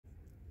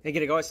Hey,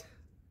 g'day guys.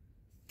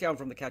 Calvin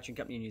from the Coaching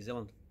Company in New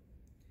Zealand.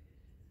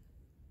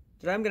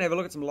 Today I'm going to have a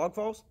look at some log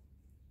files.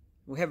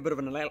 We'll have a bit of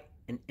an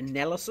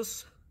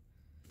analysis.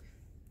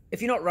 If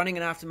you're not running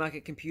an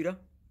aftermarket computer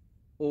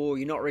or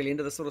you're not really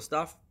into this sort of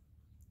stuff,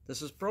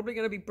 this is probably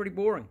going to be pretty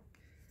boring.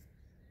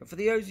 But for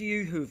those of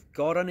you who've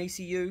got an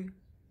ECU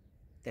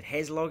that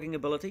has logging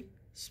ability,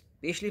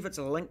 especially if it's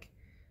a link,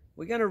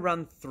 we're going to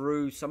run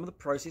through some of the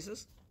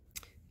processes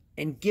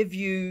and give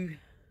you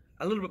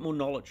a little bit more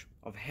knowledge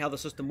of how the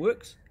system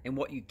works and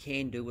what you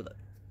can do with it.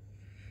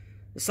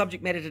 The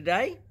subject matter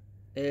today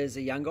is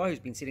a young guy who's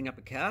been setting up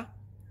a car.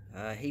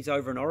 He's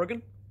over in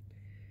Oregon.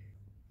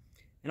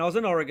 And I was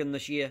in Oregon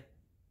this year.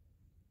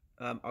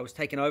 I was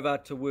taken over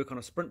to work on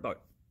a sprint boat.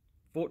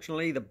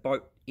 Fortunately, the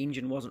boat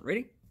engine wasn't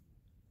ready.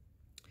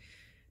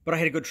 But I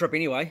had a good trip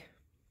anyway.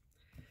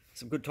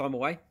 Some good time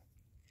away.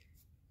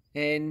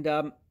 And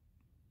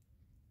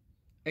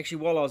actually,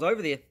 while I was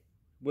over there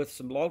with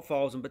some log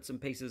files and bits and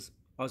pieces,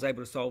 I was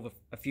able to solve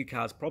a few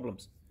cars'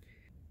 problems.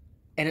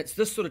 And it's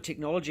this sort of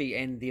technology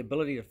and the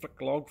ability to flick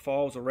log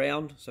files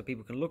around so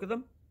people can look at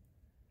them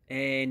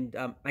and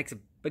makes a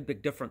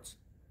big difference.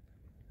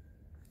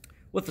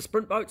 With the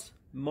sprint boats,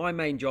 my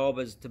main job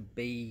is to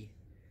be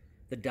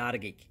the data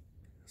geek.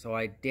 So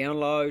I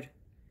download,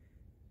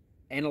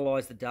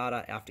 analyze the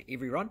data after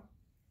every run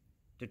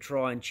to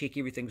try and check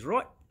everything's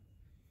right,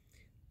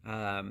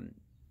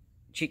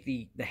 check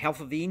the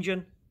health of the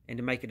engine, and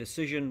to make a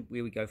decision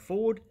where we go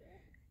forward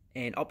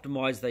and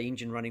optimize the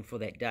engine running for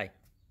that day.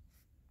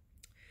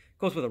 Of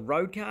course, with a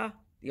road car,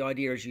 the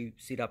idea is you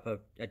set up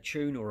a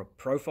tune or a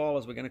profile,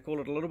 as we're going to call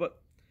it a little bit,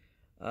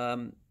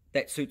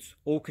 that suits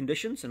all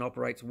conditions and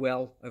operates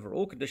well over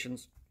all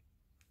conditions,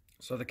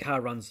 so the car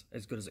runs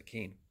as good as it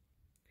can.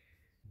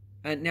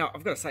 And now,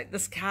 I've got to say,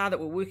 this car that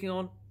we're working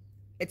on,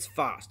 it's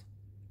fast.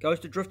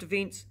 Goes to drift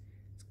events,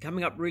 it's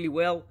coming up really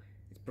well,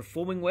 it's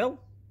performing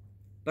well,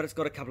 but it's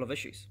got a couple of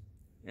issues.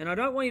 And I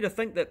don't want you to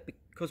think that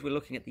because we're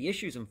looking at the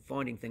issues and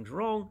finding things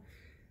wrong,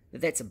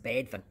 that that's a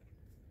bad thing.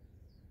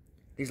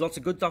 There's lots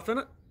of good stuff in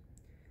it,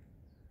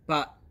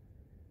 but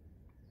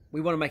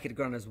we want to make it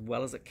run as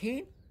well as it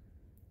can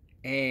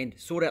and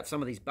sort out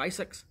some of these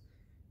basics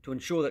to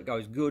ensure that it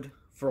goes good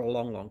for a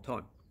long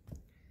time.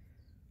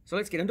 So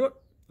let's get into it.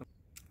 I've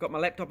got my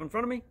laptop in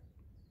front of me.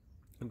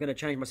 I'm going to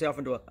change myself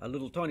into a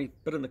little tiny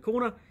bit in the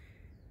corner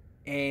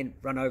and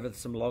run over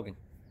some logging.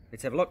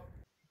 Let's have a look.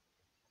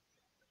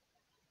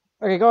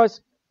 Okay guys,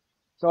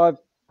 so I've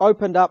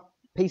opened up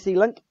PC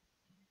Link.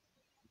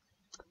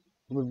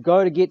 We've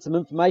got to get some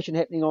information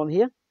happening on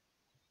here.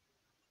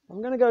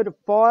 I'm going to go to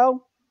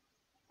File,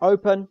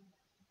 Open,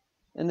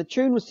 and the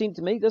tune was sent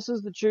to me. This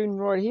is the tune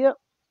right here.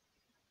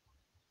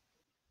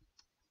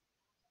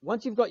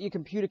 Once you've got your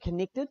computer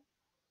connected,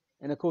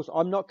 and of course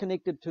I'm not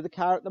connected to the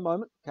car at the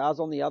moment, the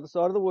car's on the other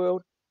side of the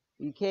world,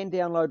 you can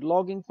download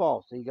logging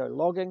files. So you go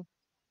Logging,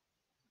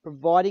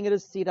 providing it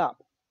is set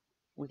up.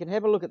 We can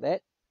have a look at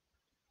that.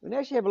 We can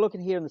actually have a look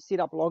in here in the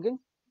setup logging.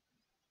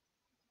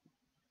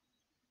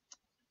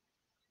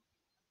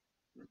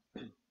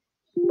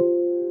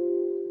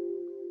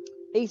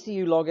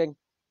 ECU logging.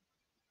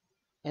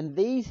 And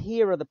these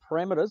here are the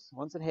parameters,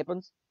 once it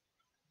happens,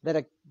 that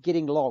are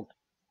getting logged.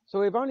 So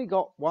we've only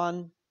got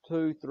 1,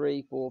 2,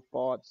 3, 4,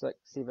 5, 6,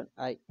 7,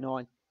 8,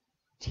 9,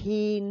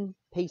 10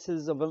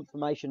 pieces of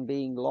information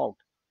being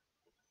logged.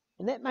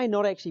 And that may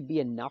not actually be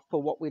enough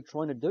for what we're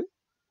trying to do.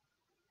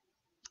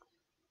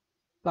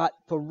 But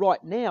for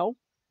right now,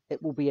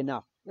 it will be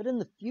enough. But in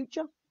the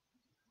future,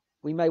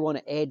 we may want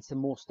to add some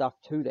more stuff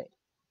to that.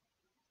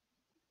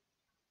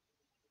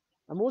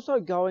 I'm also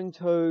going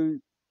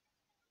to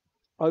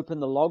open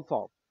the log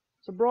file.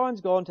 So Brian's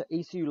gone to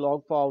ECU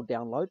log file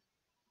download,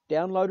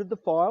 downloaded the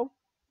file,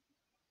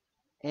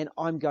 and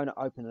I'm going to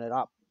open it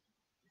up.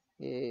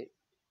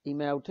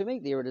 Emailed to me,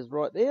 there it is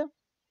right there.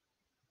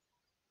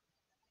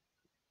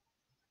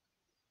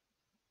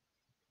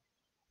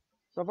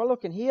 So if I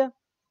look in here,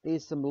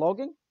 there's some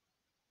logging.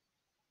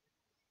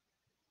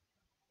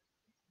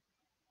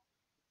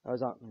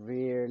 Those aren't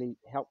really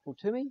helpful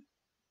to me.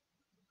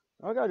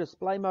 I go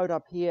display mode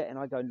up here and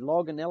I go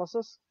log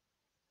analysis.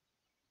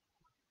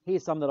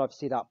 Here's some that I've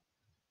set up.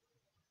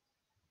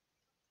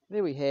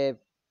 There we have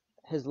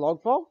his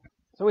log file.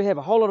 So we have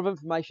a whole lot of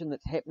information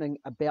that's happening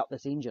about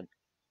this engine.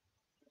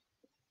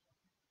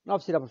 And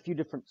I've set up a few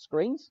different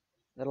screens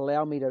that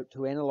allow me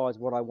to analyze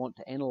what I want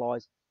to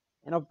analyze.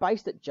 And I've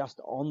based it just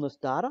on this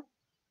data.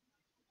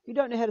 If you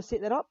don't know how to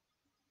set that up,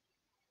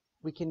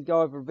 we can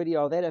go over a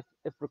video of that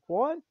if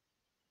required.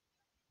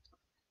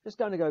 Just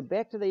going to go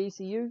back to the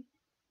ECU.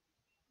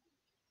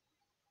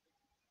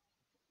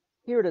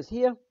 Here it is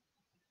here.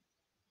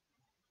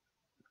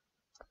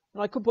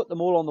 And I could put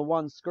them all on the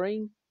one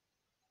screen.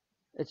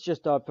 It's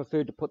just I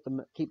preferred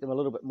to keep them a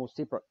little bit more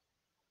separate.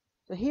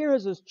 So here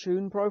is his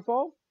tune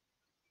profile.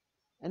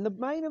 And the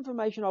main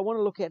information I want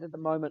to look at the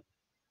moment,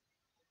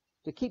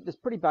 to keep this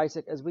pretty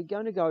basic, is we're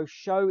going to go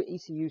show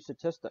ECU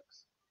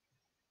statistics.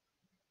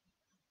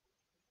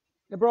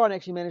 Now Brian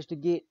actually managed to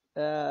get,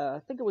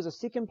 I think it was a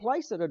second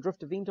place at a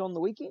drift event on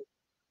the weekend.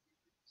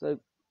 So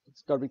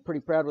It's got to be pretty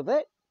proud with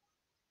that.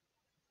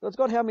 So it's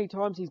got how many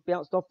times he's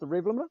bounced off the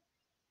rev limiter.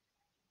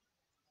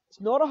 It's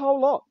not a whole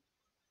lot.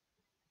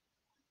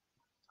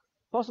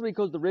 Possibly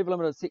because the rev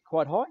limiter is set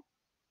quite high.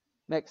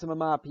 Maximum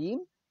RPM,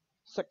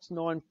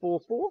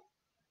 6944.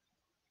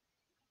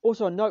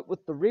 Also a note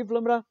with the rev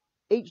limiter,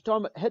 each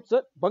time it hits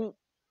it, bung,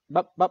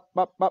 bup, bup,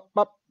 bup, bup,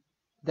 bup,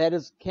 that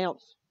is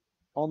counts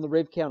on the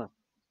rev counter,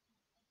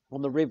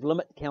 on the rev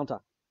limit counter.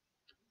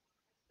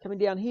 Coming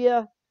down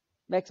here,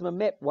 maximum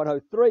map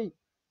 103.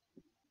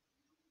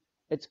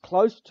 It's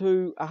close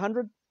to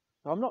 100.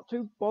 So I'm not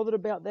too bothered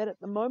about that at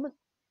the moment.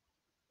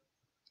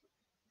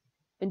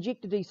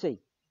 Injector DC.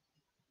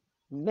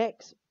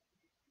 Max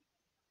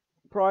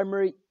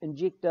primary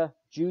injector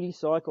duty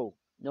cycle,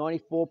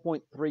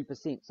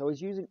 94.3%. So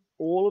he's using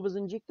all of his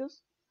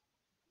injectors.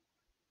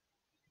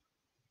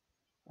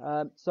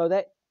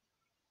 So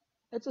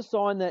it's a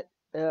sign that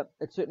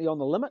it's certainly on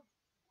the limit.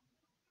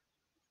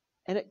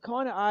 And it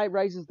kind of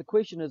raises the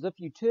question is if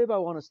you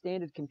turbo on a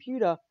standard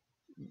computer,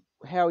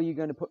 how are you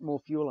going to put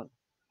more fuel in?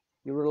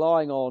 You're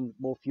relying on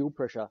more fuel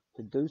pressure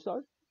to do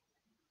so.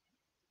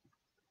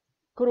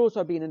 Could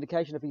also be an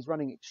indication if he's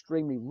running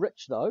extremely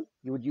rich though,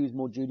 you would use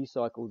more duty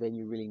cycle than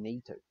you really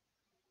need to.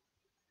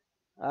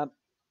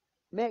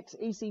 Max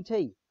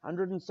ECT,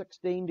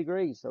 116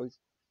 degrees. So he's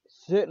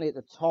certainly at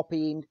the top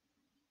end,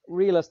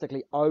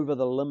 realistically over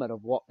the limit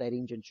of what that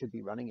engine should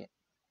be running at.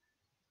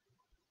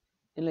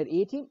 Inlet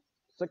air temp,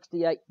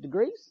 68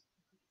 degrees.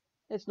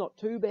 That's not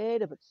too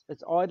bad if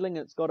it's idling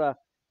and it's got a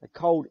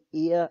cold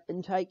air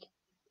intake,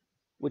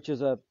 which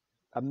is a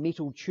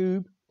metal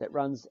tube that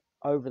runs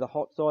over the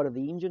hot side of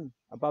the engine,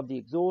 above the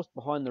exhaust,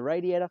 behind the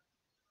radiator.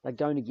 They're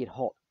going to get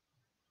hot.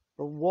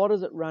 But what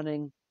is it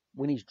running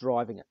when he's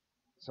driving it?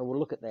 So we'll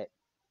look at that.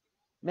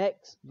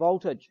 Max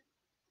voltage.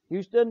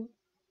 Houston,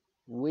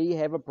 we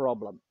have a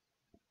problem.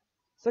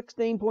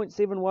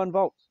 16.71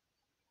 volts.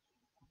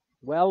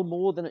 Well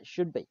more than it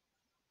should be.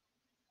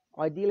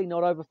 Ideally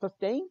not over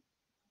 15.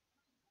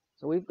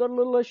 So we've got a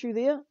little issue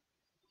there.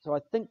 So I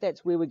think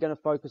that's where we're going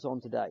to focus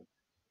on today.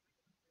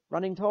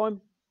 Running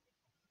time,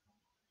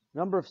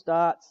 number of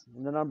starts,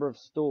 and the number of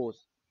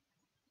stores.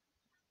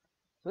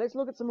 So let's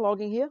look at some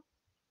logging here.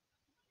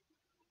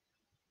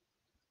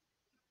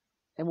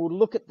 And we'll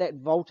look at that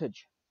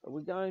voltage. So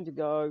we're going to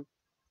go,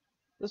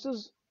 this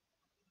is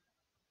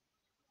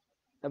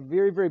a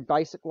very, very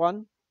basic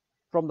one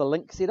from the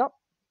link setup.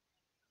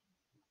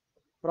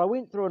 But I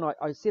went through and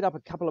I set up a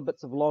couple of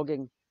bits of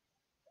logging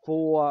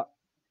for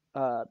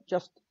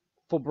just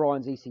for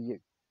Brian's ECU.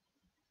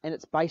 And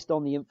it's based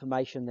on the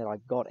information that I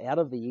got out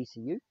of the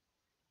ECU.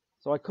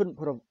 So I couldn't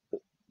put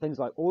things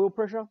like oil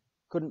pressure,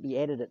 couldn't be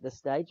added at this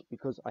stage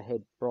because I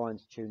had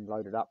Brian's tune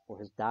loaded up or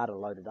his data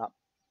loaded up.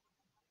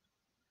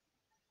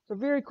 So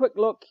very quick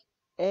look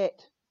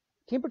at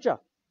temperature.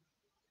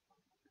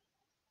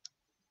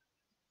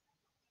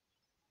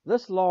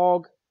 This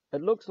log,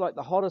 it looks like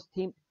the hottest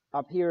temp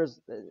up here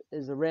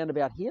is around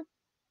about here.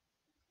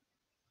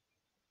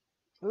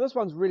 So this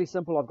one's really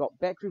simple. I've got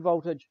battery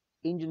voltage,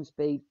 engine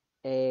speed,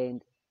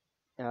 and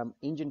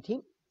engine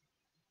temp.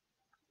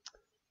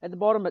 At the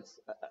bottom, it's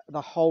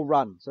the whole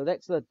run. So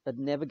that's the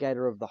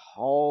navigator of the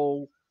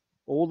whole,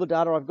 all the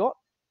data I've got.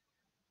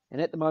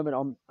 And at the moment,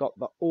 I've got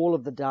all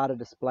of the data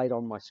displayed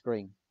on my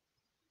screen.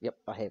 Yep,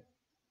 I have.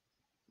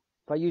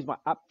 If I use my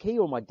up key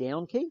or my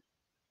down key,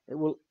 it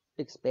will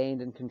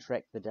expand and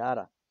contract the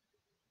data.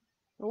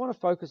 I want to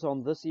focus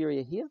on this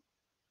area here.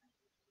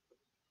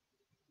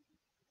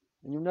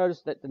 And you'll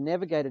notice that the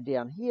navigator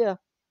down here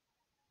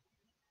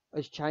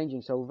is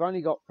changing. So we've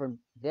only got from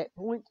that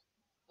point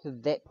to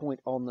that point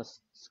on this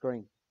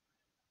screen.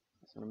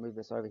 I'm just going to move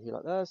this over here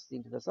like this,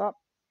 center this up.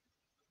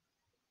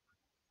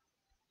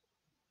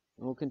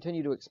 And we'll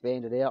continue to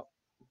expand it out.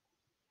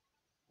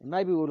 And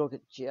maybe we'll look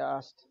at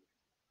just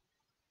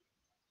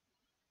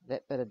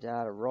that bit of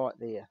data right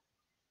there.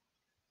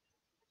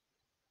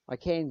 I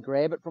can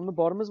grab it from the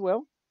bottom as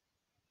well.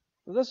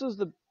 So this is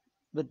the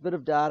bit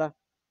of data.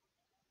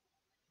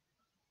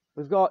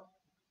 We've got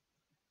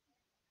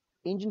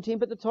engine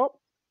temp at the top.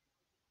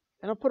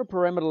 And I'll put a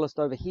parameter list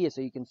over here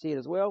so you can see it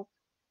as well.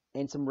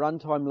 And some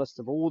runtime lists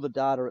of all the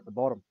data at the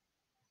bottom.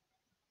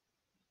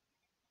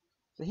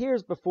 So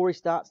here's before he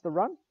starts the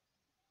run.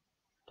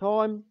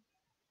 Time.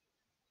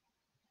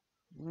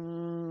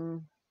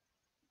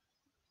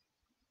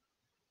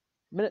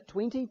 Minute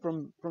 20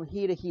 from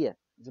here to here.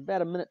 It's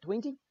about a minute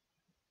 20.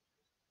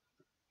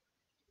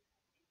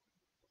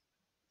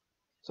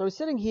 So he's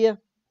sitting here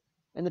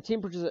and the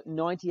temperature's at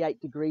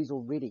 98 degrees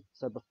already.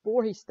 So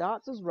before he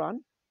starts his run,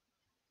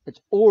 it's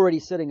already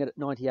sitting at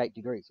 98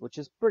 degrees, which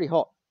is pretty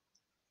hot.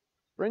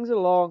 Brings it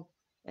along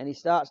and he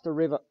starts to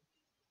rev it.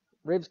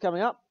 Rev's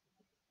coming up.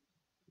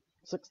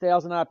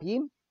 6,000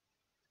 RPM.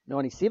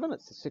 97.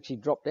 It's actually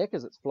dropped back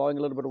as it's flowing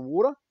a little bit of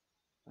water.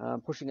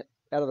 Pushing it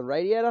out of the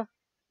radiator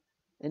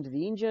into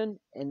the engine.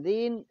 And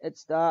then it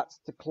starts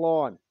to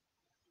climb.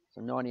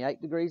 So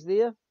 98 degrees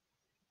there.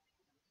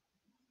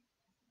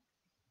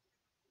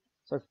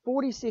 So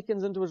 40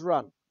 seconds into his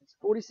run. It's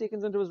 40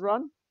 seconds into his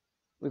run.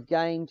 We've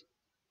gained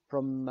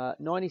from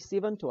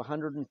 97 to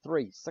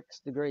 103, 6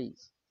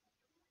 degrees.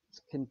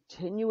 It's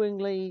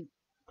continually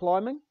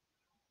climbing.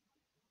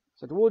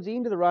 So towards the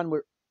end of the run,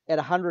 we're at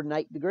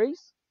 108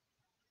 degrees.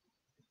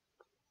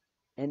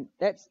 And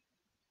that's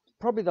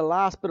probably the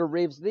last bit of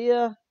revs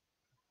there.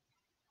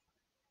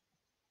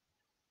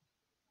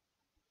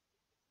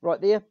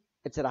 Right there,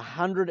 it's at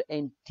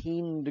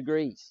 110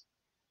 degrees.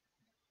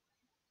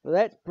 So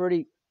that's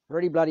pretty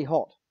bloody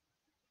hot.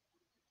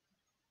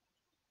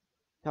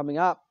 Coming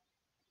up,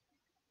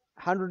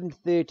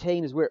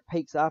 113 is where it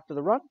peaks after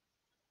the run.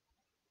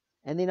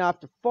 And then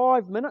after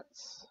 5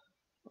 minutes,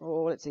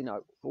 oh, let's see,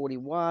 no,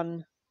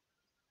 41.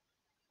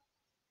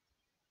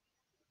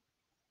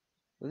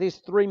 So there's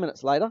 3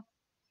 minutes later.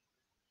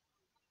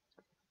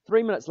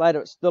 3 minutes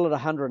later, it's still at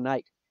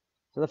 108.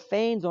 So the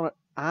fans on it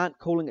aren't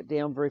cooling it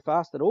down very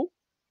fast at all.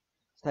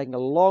 It's taking a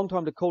long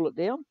time to cool it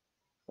down,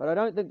 but I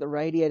don't think the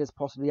radiator's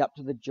possibly up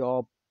to the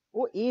job,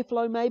 or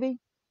airflow maybe.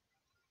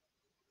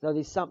 So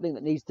there's something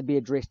that needs to be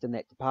addressed in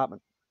that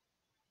department.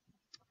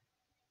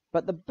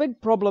 But the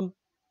big problem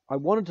I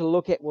wanted to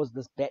look at was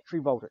this battery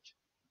voltage.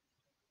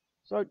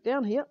 So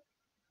down here,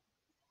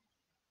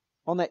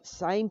 on that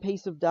same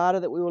piece of data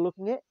that we were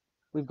looking at,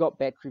 we've got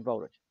battery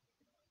voltage.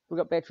 We've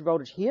got battery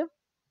voltage here,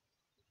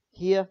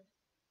 here,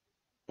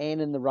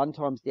 and in the run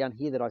times down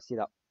here that I set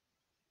up.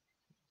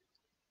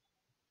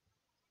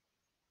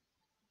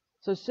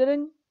 So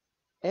sitting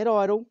at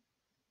idle,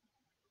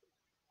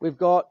 we've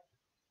got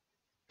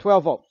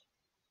 12 volts.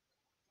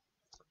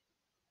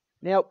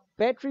 Now,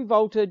 battery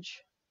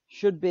voltage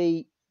should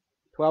be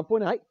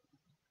 12.8,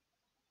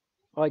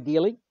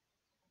 ideally.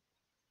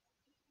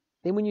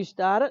 Then when you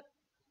start it,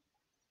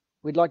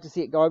 we'd like to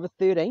see it go over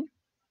 13.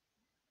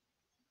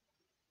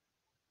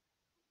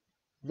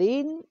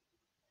 Then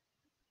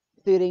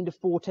 13 to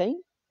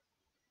 14.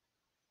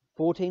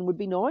 14 would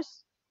be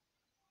nice,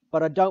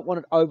 but I don't want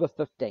it over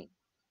 15.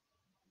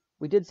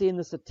 We did see in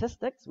the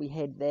statistics, we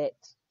had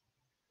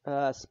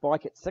that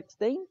spike at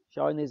 16,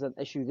 showing there's an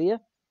issue there.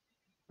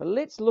 But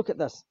let's look at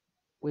this.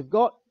 We've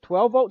got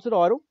 12 volts at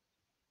idle.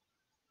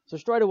 So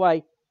straight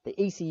away, the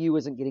ECU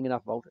isn't getting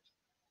enough voltage.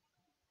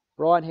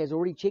 Brian has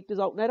already checked his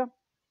alternator,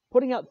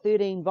 putting out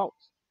 13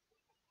 volts.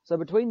 So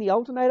between the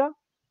alternator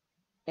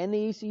and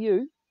the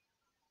ECU,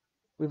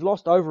 we've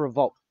lost over a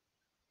volt.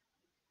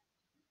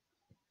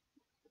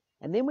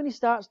 And then when he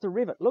starts to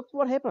rev it, look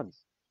what happens.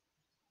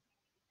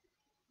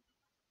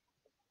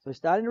 So he's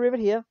starting to rev it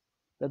here.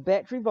 The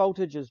battery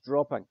voltage is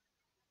dropping.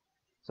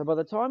 So by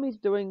the time he's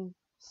doing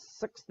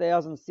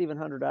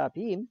 6,700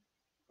 RPM,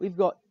 we've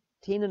got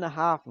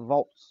 10.5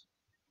 volts.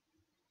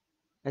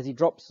 As he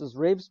drops his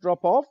revs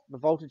drop off, the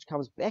voltage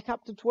comes back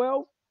up to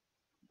 12.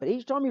 But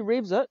each time he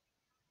revs it,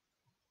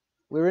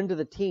 we're into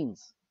the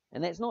tens.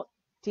 And that's not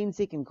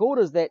 10-second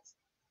quarters, that's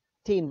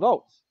 10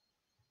 volts.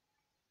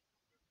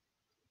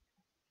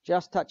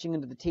 Just touching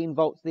into the 10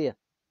 volts there.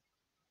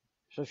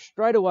 So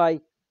straight away,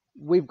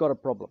 we've got a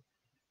problem.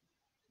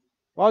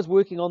 While I was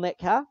working on that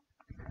car,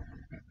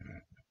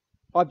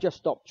 I've just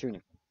stopped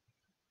tuning.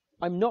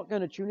 I'm not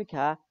going to tune a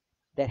car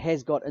that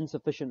has got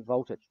insufficient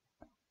voltage.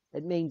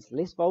 It means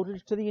less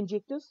voltage to the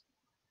injectors.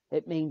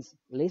 It means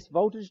less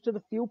voltage to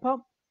the fuel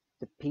pump,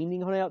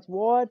 depending on how it's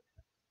wired.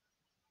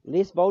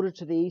 Less voltage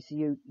to the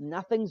ECU.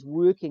 Nothing's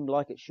working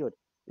like it should.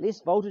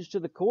 Less voltage to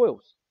the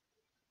coils.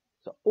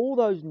 So all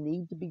those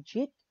need to be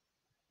checked,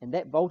 and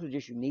that voltage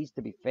issue needs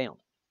to be found.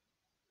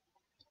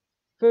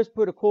 First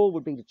port of call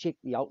would be to check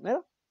the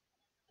alternator.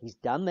 He's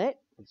done that.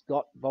 It's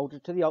got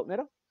voltage to the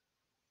alternator.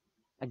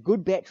 A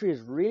good battery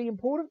is really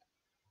important,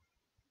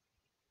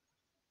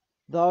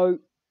 though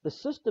the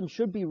system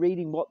should be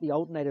reading what the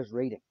alternator is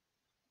reading.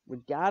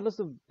 Regardless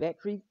of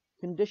battery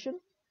condition,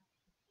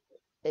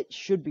 it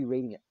should be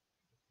reading it.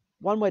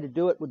 One way to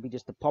do it would be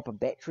just to pop a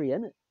battery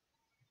in it,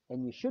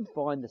 and you should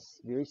find this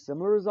very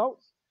similar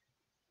results.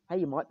 Hey,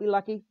 you might be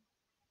lucky.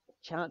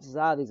 Chances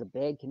are there's a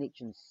bad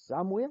connection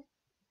somewhere,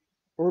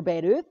 or a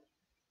bad earth.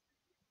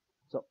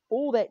 So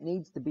all that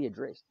needs to be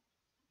addressed.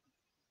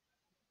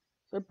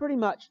 So pretty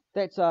much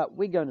that's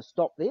we're going to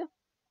stop there.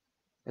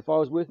 If I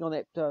was working on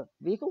that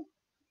vehicle,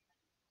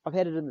 I've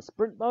had it in the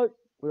sprint boat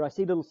where I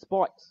see little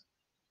spikes,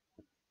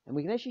 and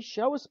we can actually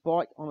show a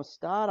spike on a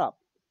startup.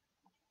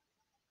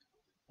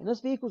 And this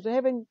vehicle's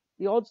having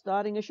the odd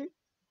starting issue.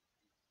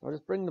 I'll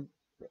just bring the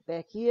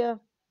back here.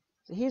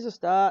 So here's a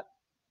start.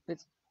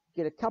 Let's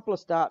get a couple of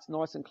starts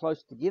nice and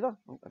close together.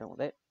 Oh, I don't want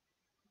that.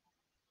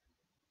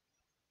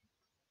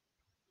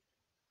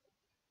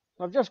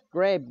 So I've just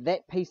grabbed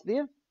that piece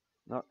there.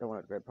 No, don't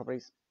want to grab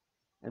properties.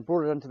 And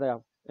brought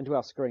it into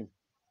our screen.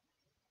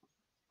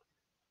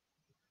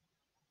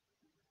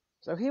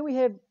 So here we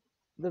have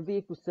the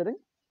vehicle sitting.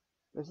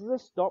 This is a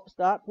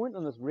stop-start point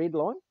on this red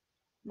line.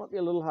 Might be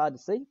a little hard to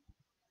see.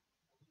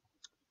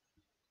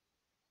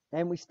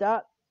 And we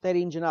start that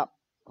engine up.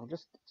 I'll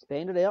just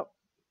expand it out.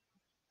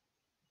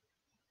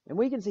 And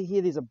we can see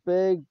here there's a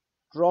big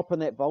drop in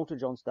that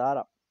voltage on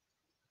startup.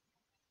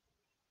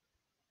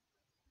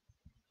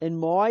 In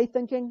my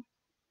thinking,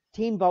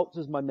 10 volts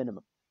is my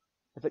minimum.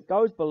 If it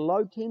goes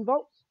below 10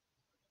 volts,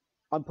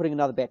 I'm putting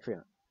another battery in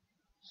it.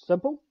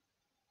 Simple,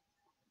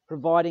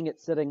 providing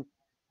it's sitting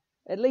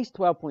at least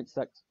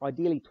 12.6,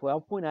 ideally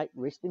 12.8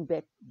 resting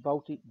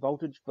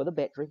voltage for the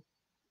battery.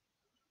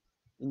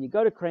 And you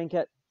go to crank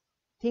it,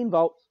 10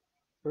 volts,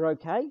 we're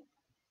okay.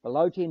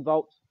 Below 10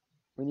 volts,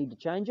 we need to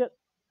change it.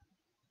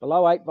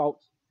 Below 8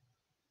 volts,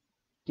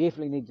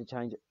 definitely need to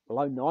change it.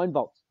 Below 9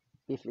 volts,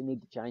 definitely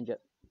need to change it.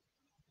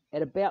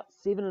 At about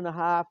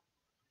 7.5,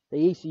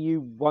 the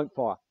ECU won't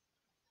fire.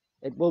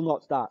 It will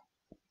not start.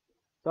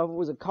 So if it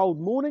was a cold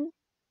morning,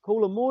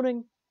 cooler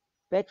morning,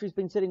 battery's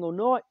been sitting all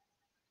night,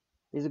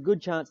 there's a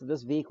good chance that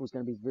this vehicle is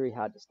going to be very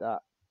hard to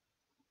start.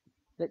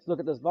 Let's look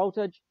at this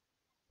voltage.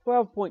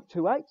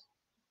 12.28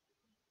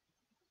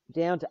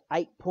 down to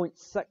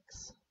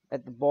 8.6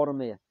 at the bottom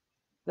there.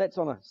 That's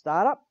on a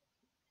startup.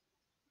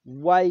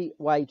 Way,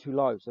 way too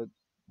low. So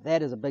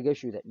that is a big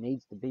issue that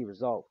needs to be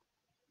resolved.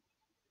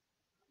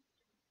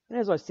 And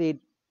as I said,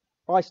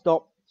 I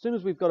stop. As soon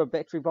as we've got a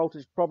battery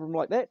voltage problem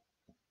like that,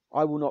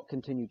 I will not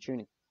continue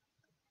tuning.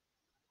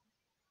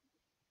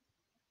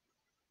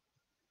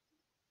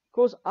 Of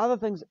course, other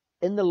things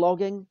in the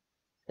logging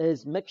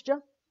is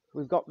mixture.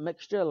 We've got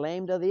mixture,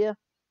 lambda there,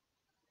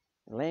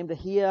 lambda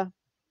here,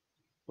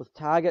 with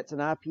targets and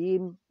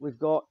RPM. We've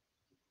got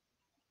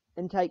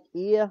intake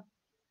air.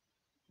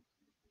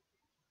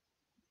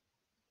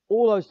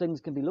 All those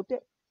things can be looked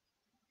at.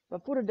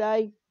 But for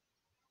today,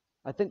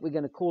 I think we're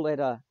going to call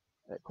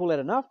that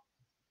enough.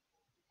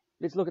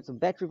 Let's look at some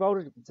battery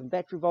voltage, get some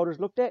battery voltage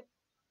looked at.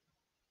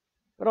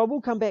 But I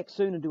will come back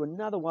soon and do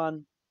another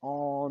one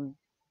on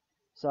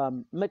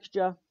some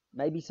mixture,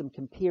 maybe some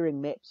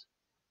comparing maps,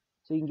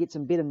 so you can get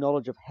some better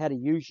knowledge of how to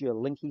use your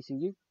link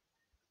ECU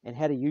and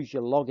how to use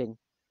your logging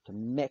to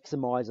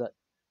maximize it,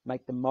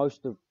 make the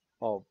most of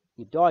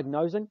your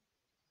diagnosing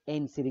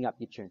and setting up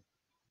your tune.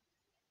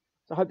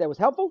 So I hope that was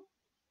helpful,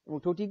 and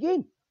we'll talk to you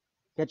again.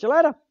 Catch you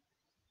later.